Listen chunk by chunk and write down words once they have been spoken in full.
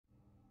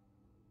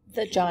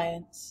The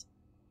giants.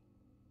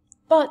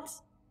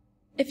 But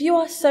if you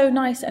are so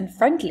nice and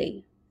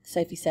friendly,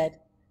 Sophie said,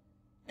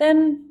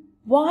 then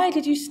why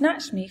did you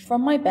snatch me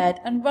from my bed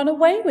and run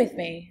away with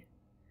me?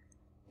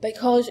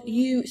 Because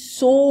you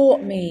saw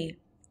me,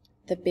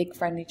 the big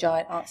friendly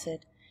giant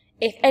answered.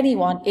 If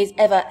anyone is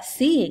ever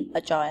seeing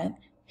a giant,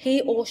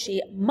 he or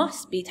she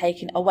must be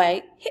taken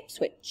away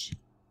hip-switch.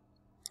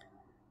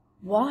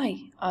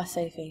 Why? Asked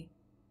Sophie.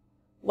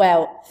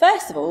 Well,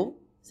 first of all,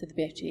 said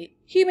the BFG,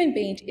 human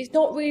beings is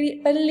not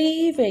really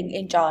believing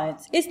in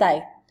giants, is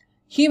they?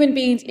 Human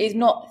beings is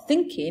not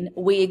thinking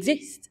we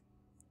exist.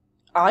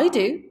 I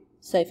do,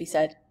 Sophie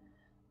said.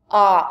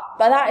 Ah,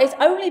 but that is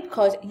only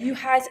because you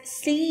has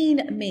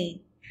seen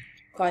me,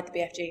 cried the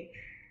BFG.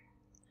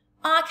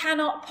 I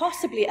cannot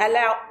possibly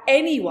allow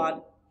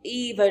anyone,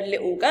 even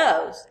little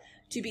girls,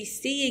 to be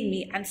seeing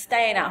me and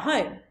staying at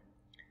home.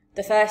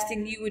 The first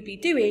thing you would be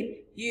doing,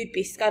 you'd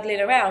be scuttling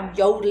around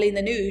yodeling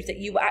the news that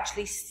you were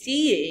actually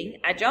seeing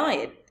a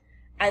giant.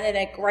 And then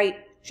a great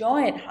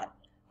giant hunt,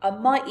 a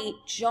mighty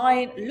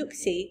giant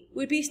look-see,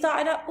 would be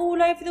starting up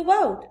all over the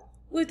world,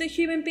 with the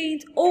human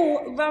beings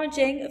all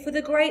rummaging for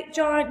the great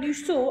giant you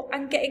saw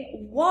and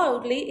getting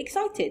wildly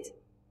excited.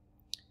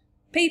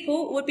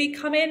 People would be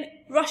coming,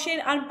 rushing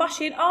and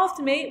bushing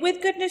after me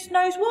with goodness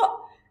knows what,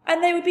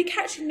 and they would be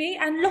catching me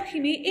and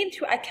locking me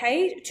into a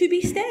cage to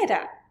be stared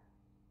at.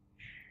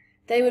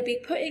 They would be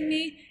putting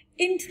me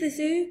into the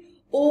zoo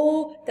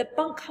or the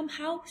bunkum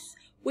house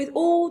with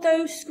all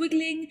those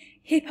squiggling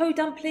hippo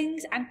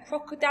dumplings and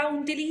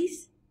crocodile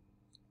dillies.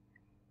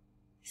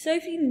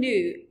 Sophie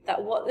knew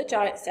that what the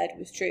giant said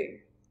was true.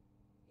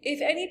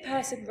 If any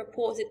person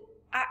reported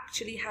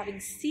actually having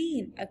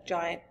seen a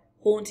giant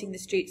haunting the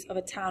streets of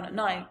a town at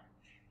night,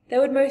 there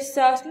would most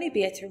certainly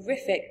be a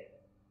terrific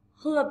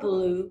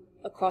hullabaloo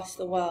across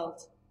the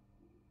world.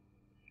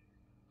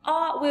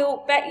 I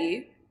will bet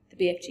you, the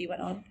BFG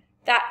went on,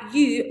 that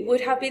you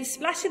would have been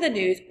splashing the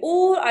news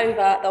all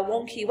over the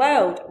wonky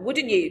world,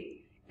 wouldn't you,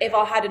 if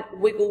I hadn't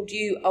wiggled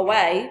you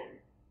away?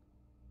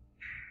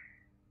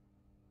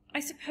 I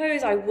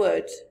suppose I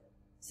would,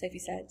 Sophie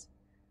said.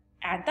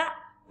 And that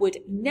would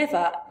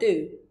never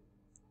do,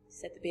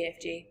 said the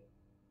BFG.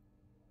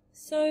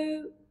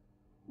 So,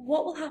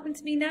 what will happen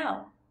to me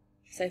now?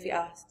 Sophie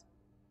asked.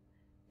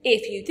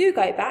 If you do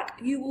go back,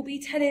 you will be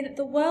telling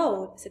the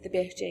world, said the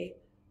BFG.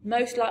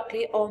 Most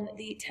likely on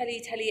the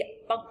telly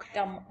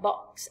bunk-dum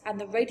box and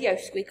the radio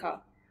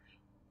squeaker.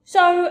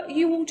 So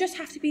you will just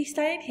have to be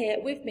staying here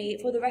with me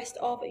for the rest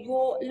of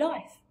your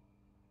life.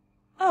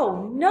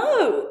 Oh,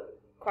 no,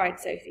 cried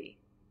Sophie.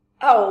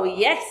 Oh,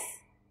 yes,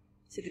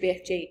 said the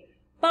BFG,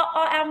 but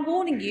I am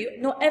warning you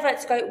not ever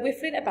to go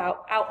whiffling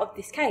about out of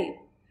this cave.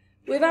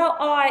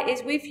 Without I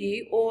is with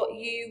you, or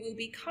you will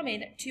be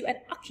coming to an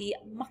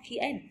mucky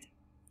end.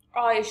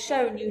 I have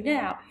shown you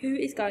now who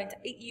is going to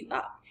eat you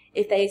up,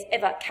 if there is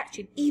ever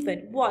catching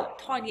even one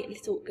tiny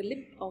little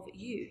glimpse of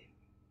you.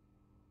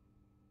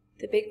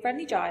 The big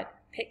friendly giant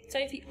picked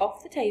Sophie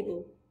off the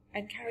table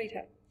and carried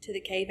her to the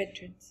cave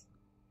entrance.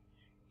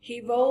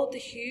 He rolled the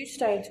huge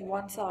stone to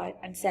one side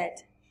and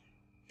said,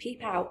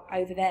 Peep out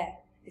over there,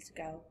 little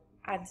girl,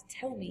 and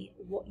tell me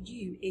what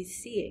you is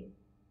seeing.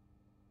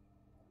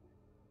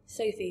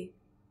 Sophie,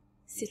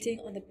 sitting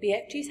on the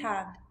BFG's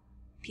hand,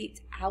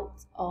 peeped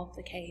out of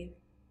the cave.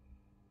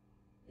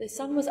 The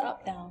sun was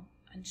up now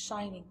and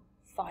shining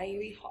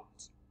fiery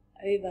hot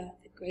over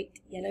the great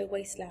yellow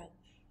wasteland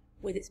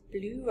with its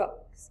blue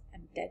rocks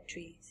and dead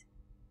trees.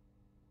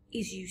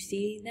 Is you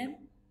seeing them?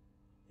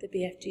 The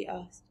BFG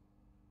asked.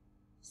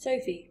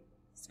 Sophie,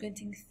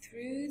 squinting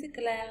through the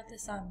glare of the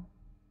sun,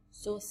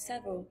 saw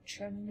several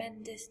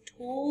tremendous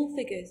tall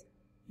figures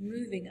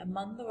moving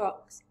among the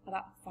rocks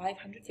about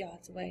 500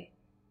 yards away.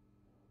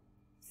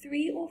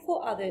 3 or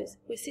 4 others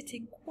were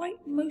sitting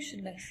quite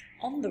motionless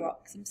on the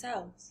rocks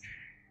themselves.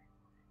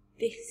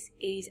 This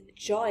is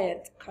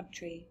giant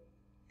country,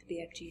 the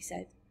BFG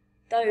said.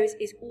 Those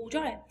is all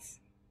giants.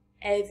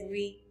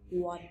 Every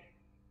one.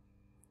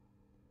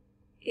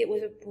 It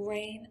was a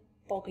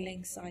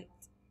brain-boggling sight.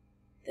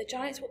 The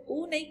giants were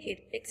all naked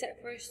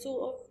except for a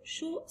sort of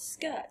short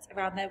skirt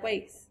around their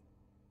waists,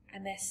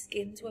 and their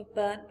skins were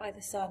burnt by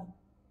the sun.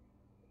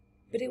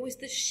 But it was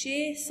the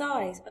sheer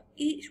size of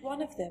each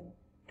one of them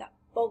that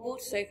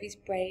boggled Sophie's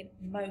brain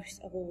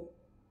most of all.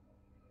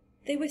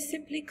 They were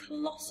simply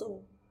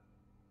colossal.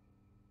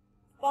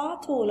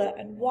 Far taller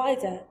and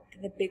wider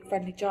than the big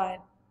friendly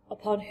giant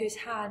upon whose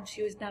hand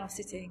she was now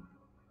sitting.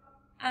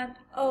 And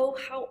oh,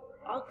 how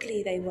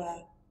ugly they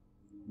were!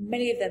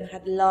 Many of them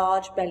had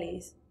large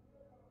bellies.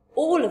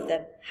 All of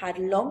them had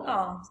long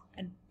arms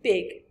and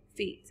big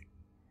feet.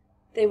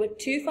 They were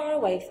too far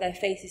away for their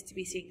faces to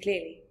be seen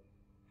clearly,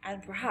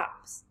 and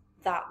perhaps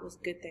that was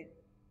a good thing.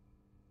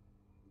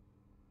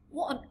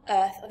 What on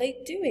earth are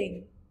they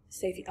doing?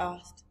 Sophie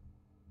asked.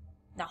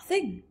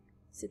 Nothing,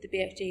 said the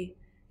BFG.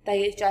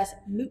 They is just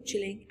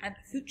moochling and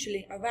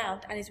foochling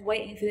around and is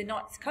waiting for the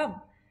night to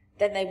come.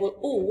 Then they will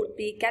all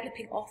be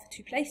galloping off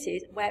to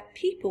places where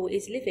people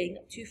is living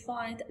to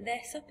find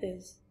their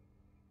suppers.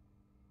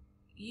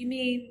 You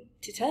mean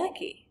to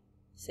Turkey?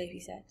 Sophie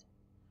said.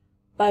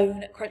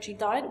 Bone-crunching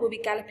giant will be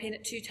galloping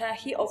to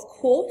Turkey, of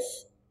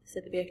course,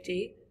 said the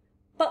BFG,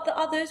 but the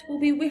others will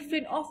be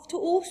whiffling off to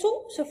all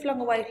sorts of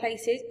flung-away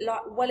places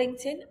like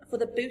Wellington for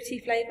the booty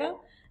flavour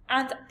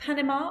and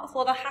Panama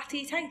for the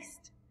hatty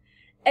taste.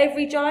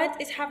 Every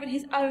giant is having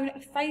his own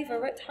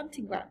favourite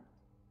hunting ground.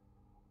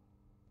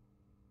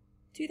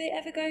 Do they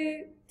ever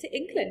go to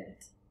England?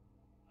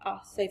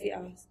 Sophie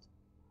asked.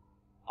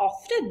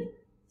 Often,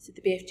 said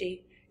the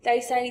BFG. They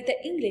say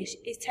the English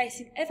is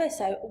tasting ever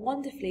so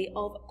wonderfully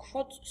of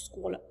crod's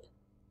scallop.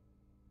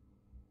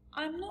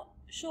 I'm not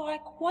sure I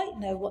quite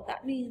know what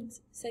that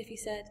means, Sophie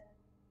said.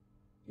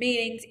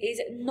 Meanings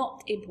is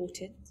not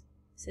important,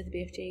 said the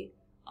BFG.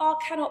 I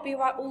cannot be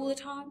right all the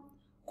time.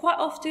 Quite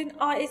often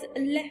I is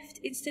left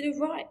instead of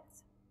right.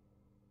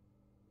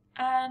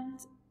 And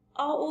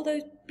are all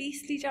those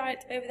beastly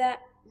giants over there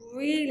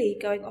really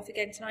going off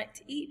again tonight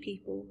to eat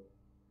people?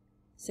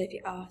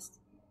 Sophie asked.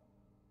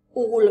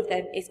 All of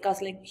them is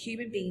guzzling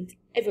human beings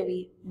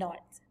every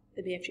night,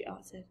 the BFG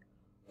answered.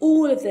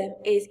 All of them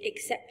is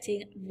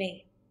excepting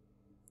me.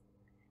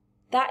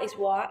 That is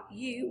why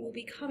you will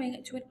be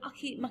coming to an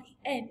ucky-mucky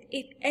end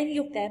if any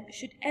of them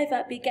should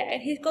ever be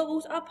getting his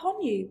goggles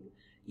upon you.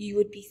 You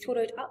would be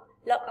swallowed up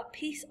like a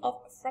piece of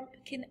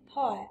frumpkin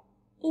pie,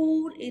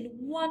 all in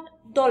one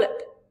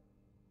dollop.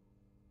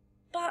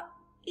 But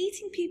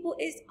eating people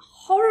is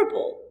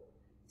horrible,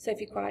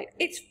 Sophie cried.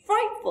 It's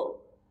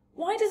frightful.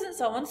 Why doesn't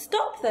someone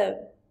stop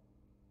them?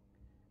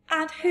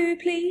 And who,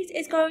 please,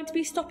 is going to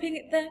be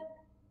stopping them?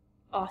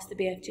 Asked the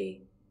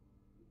BFG.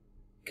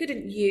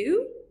 Couldn't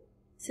you?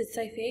 Said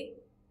Sophie.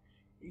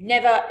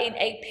 Never in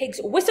a pig's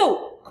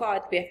whistle,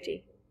 cried the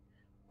BFG.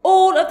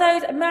 All of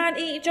those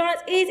man-eating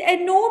giants is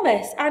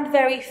enormous and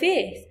very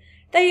fierce.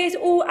 They is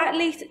all at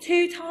least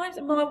 2 times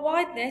my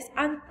wideness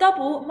and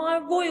double my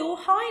royal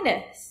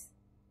highness.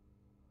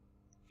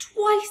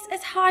 Twice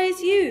as high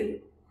as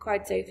you,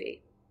 cried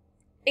Sophie.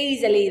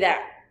 Easily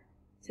that,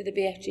 said the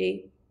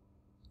BFG.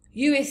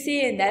 You is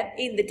seeing them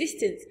in the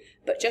distance,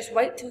 but just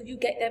wait till you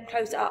get them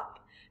close up.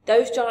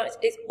 Those giants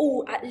is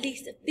all at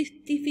least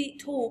 50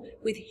 feet tall,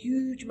 with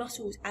huge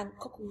muscles and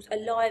cockles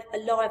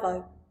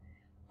alive-o.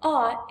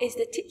 I is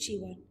the titchy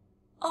one.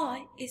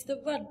 I is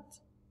the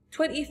runt.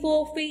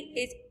 24 feet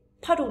is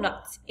puddle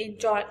nuts in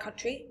giant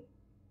country.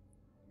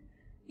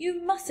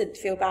 You mustn't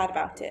feel bad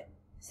about it,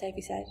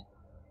 Sophie said.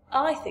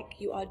 I think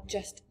you are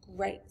just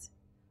great.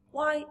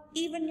 Why,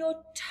 even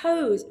your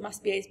toes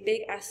must be as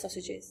big as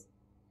sausages.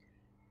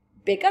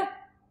 Bigger,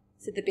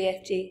 said the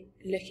BFG,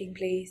 looking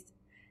pleased.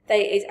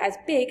 They is as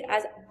big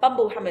as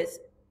bumblehammers.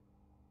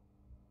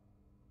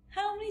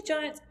 How many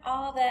giants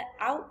are there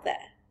out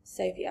there?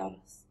 Sophie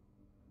asked.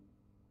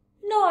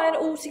 9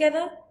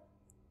 altogether,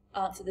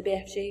 answered the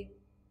BFG.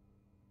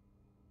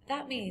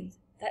 That means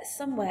that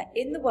somewhere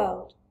in the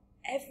world,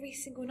 every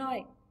single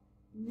night,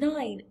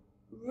 9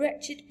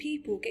 wretched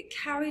people get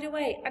carried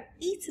away and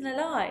eaten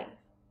alive.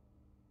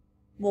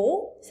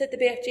 More, said the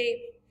BFG.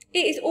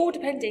 It is all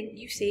depending,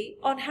 you see,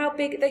 on how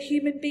big the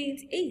human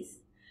beings is.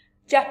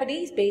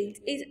 Japanese beans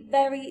is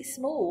very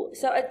small,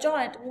 so a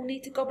giant will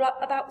need to gobble up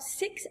about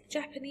 6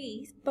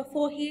 Japanese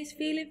before he is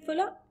feeling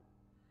full up.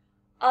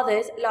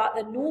 Others, like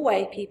the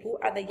Norway people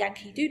and the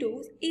Yankee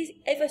Doodles, is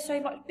ever so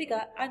much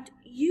bigger, and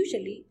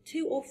usually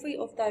 2 or 3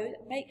 of those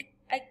make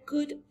a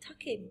good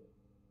tuck-in.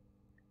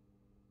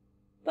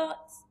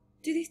 But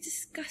do these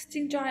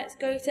disgusting giants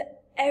go to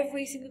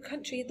every single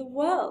country in the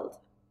world?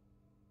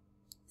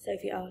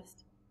 Sophie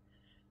asked.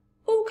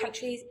 All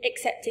countries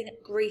excepting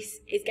Greece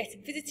is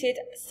getting visited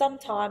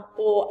sometime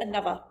or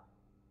another,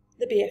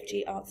 the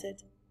BFG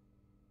answered.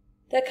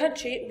 The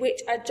country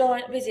which a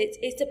giant visits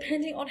is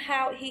depending on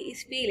how he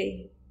is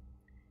feeling.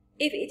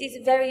 If it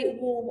is very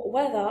warm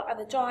weather and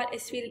the giant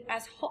is feeling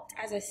as hot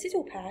as a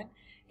sizzle pan,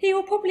 he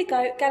will probably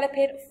go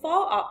galloping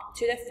far up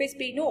to the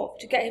Frisbee North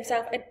to get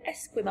himself an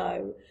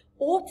Eskimo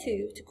or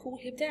 2 to cool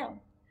him down.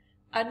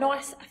 A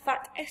nice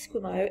fat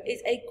Eskimo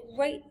is a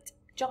great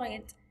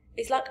giant.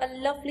 It's like a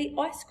lovely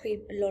ice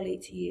cream lolly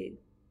to you.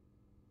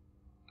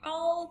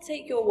 I'll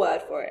take your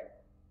word for it,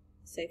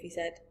 Sophie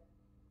said.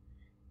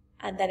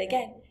 And then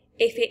again,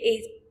 if it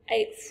is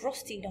a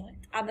frosty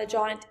night and the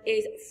giant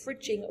is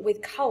fridging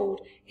with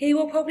cold, he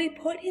will probably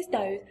put his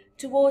nose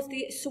towards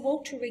the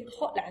sweltering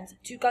hotlands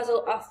to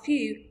guzzle a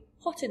few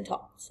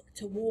Hottentots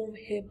to warm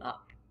him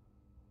up.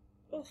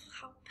 Oh,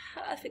 how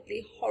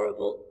perfectly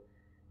horrible,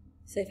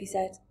 Sophie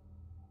said.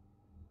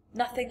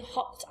 Nothing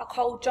hots a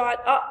cold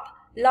giant up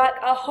like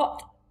a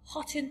hot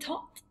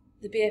Hottentot,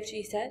 the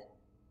BFG said.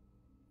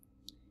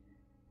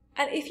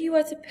 And if you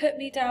were to put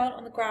me down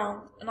on the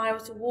ground and I were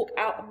to walk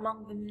out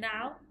among them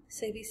now,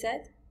 Sophie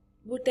said,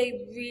 would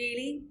they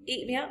really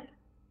eat me up?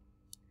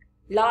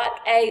 Like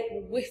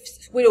a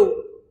whiff's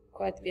swiddle,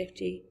 cried the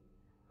BFG.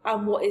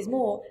 And what is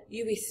more,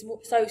 you is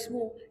so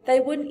small, they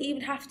wouldn't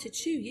even have to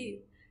chew you.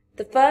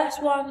 The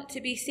first one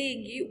to be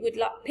seeing you would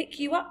pick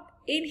you up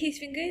in his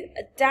fingers,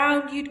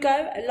 down you'd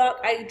go like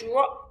a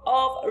drop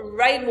of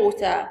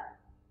rainwater.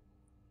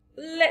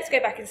 Let's go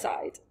back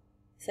inside,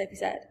 Sophie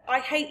said. I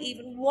hate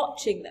even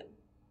watching them.